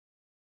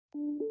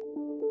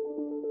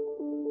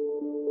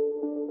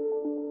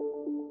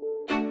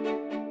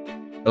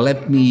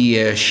Let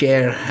me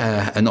share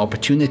an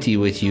opportunity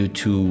with you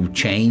to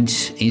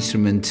change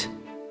instrument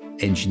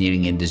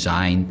engineering and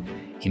design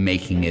in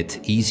making it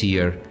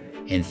easier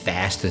and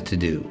faster to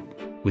do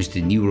with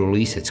the new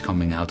release that's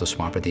coming out of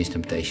SmartPlant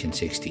Instrumentation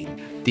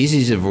 16. This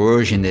is a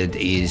version that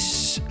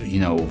is,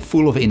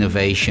 full of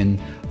innovation,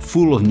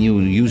 full of new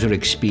user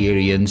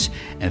experience,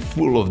 and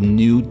full of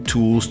new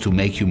tools to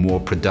make you more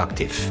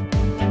productive.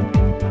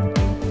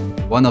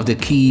 One of the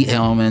key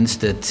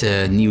elements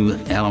new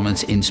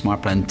elements in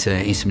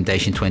SmartPlant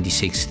Instrumentation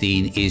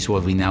 2016 is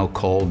what we now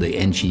call the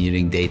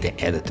engineering data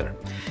editor.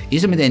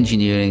 Instrument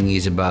engineering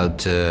is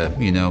about,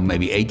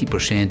 maybe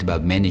 80%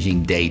 about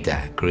managing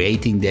data,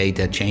 creating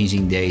data,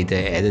 changing data,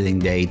 editing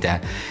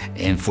data.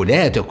 And for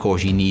that, of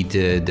course, you need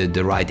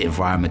the right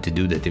environment to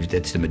do that, if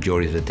that's the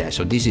majority of the task.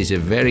 So this is a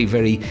very,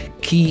 very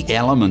key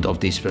element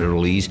of this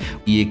release.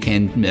 You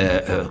can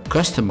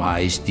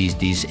customize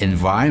this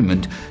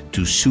environment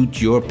to suit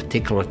your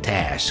particular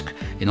task.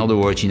 In other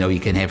words, you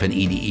can have an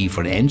EDE for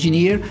an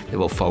engineer that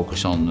will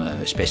focus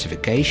on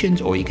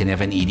specifications, or you can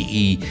have an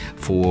EDE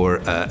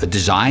for a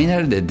designer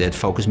that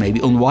focus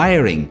maybe on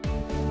wiring.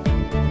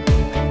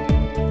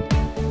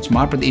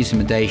 SmartPlant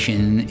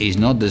Instrumentation is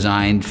not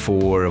designed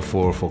for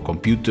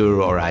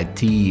computer or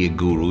IT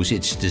gurus,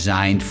 it's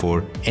designed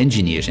for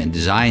engineers and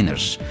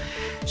designers.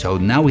 So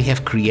now we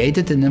have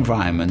created an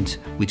environment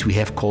which we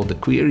have called the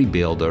Query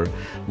Builder,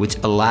 which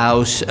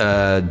allows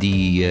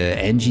the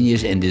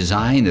engineers and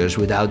designers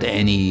without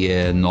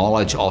any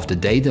knowledge of the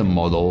data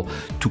model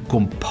to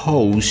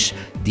compose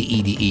the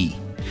EDE.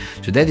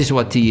 So that is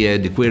what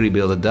the Query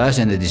Builder does,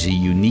 and it is a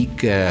unique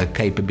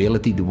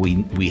capability that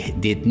we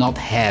did not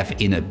have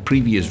in a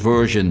previous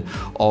version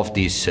of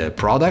this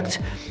product.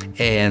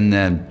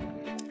 And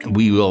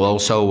we will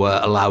also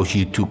allow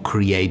you to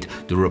create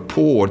the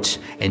reports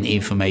and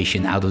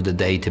information out of the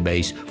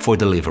database for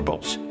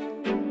deliverables.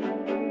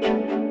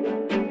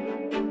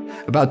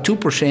 About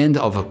 2%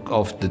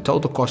 of the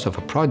total cost of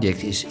a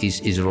project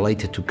is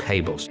related to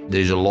cables.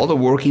 There's a lot of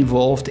work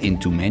involved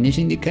into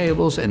managing the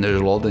cables, and there's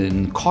a lot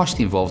of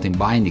cost involved in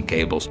buying the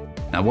cables.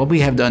 Now, what we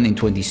have done in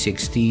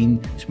 2016,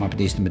 SmartPlant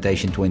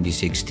Instrumentation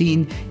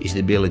 2016, is the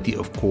ability,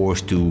 of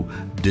course, to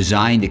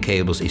design the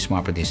cables in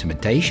SmartPlant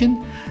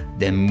Instrumentation,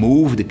 then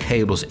move the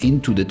cables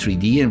into the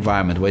 3D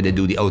environment where they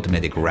do the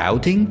automatic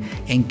routing,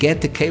 and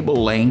get the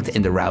cable length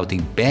and the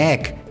routing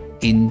back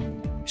in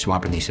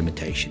SmartPlant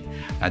Instrumentation.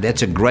 Now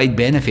that's a great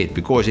benefit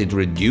because it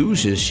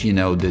reduces,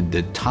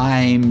 the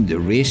time, the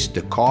risk,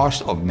 the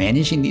cost of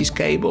managing these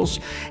cables,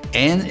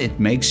 and it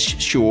makes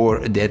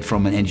sure that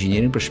from an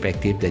engineering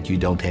perspective that you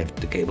don't have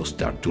the cables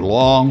start too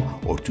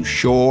long or too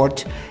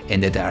short,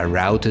 and that they are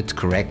routed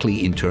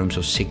correctly in terms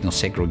of signal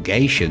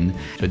segregation.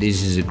 So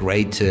this is a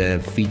great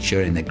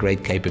feature and a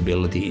great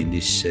capability in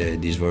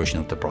this version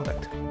of the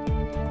product.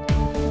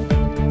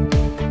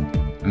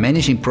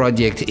 Managing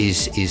project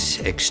is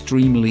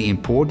extremely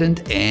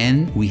important,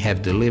 and we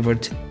have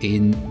delivered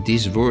in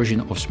this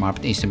version of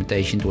SmartPlant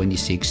Instrumentation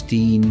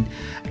 2016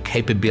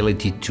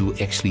 capability to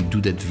actually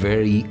do that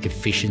very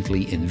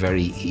efficiently and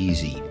very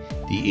easy.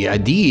 The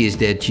idea is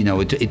that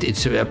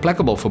it's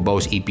applicable for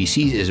both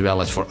EPCs as well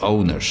as for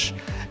owners.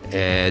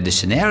 The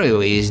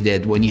scenario is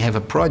that when you have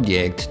a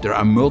project, there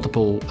are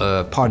multiple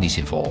parties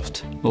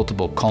involved,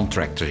 multiple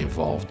contractors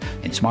involved.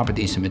 And SmartPlant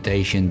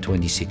Instrumentation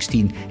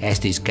 2016 has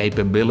this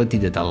capability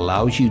that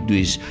allows you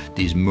this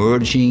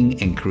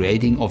merging and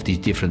creating of these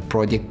different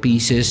project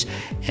pieces,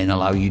 and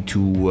allow you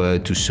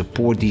to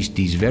support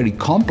these very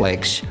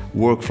complex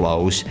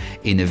workflows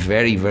in a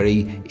very,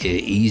 very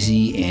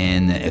easy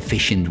and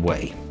efficient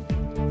way.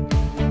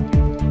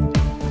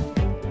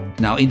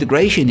 Now,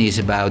 integration is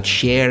about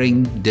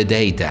sharing the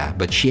data,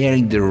 but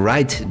sharing the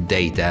right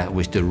data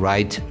with the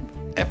right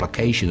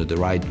application or the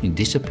right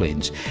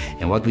disciplines.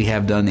 And what we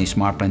have done in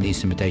SmartPlant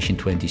Instrumentation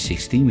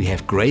 2016, we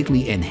have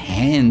greatly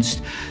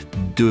enhanced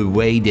the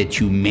way that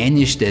you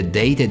manage the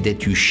data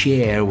that you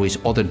share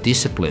with other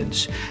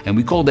disciplines. And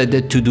we call that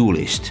the to-do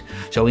list.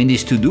 So in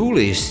this to-do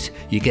list,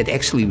 you get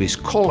actually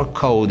with color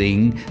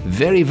coding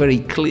very, very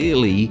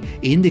clearly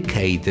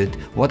indicated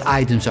what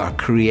items are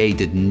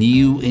created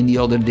new in the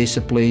other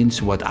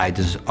disciplines, what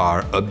items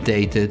are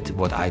updated,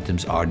 what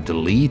items are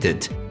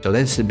deleted. So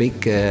that's a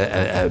big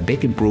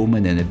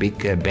improvement and a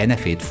big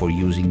benefit for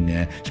using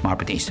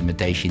SmartPlant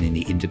Instrumentation in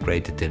the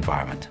integrated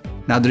environment.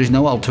 Now, there is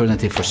no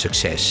alternative for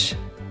success,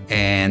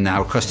 and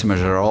our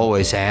customers are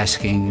always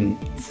asking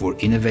for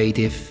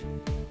innovative,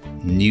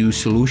 new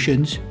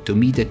solutions to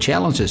meet the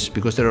challenges,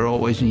 because there are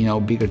always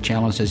bigger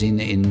challenges in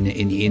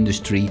the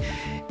industry,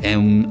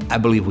 and I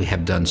believe we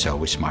have done so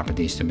with SmartPlant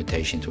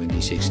Instrumentation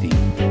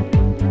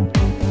 2016.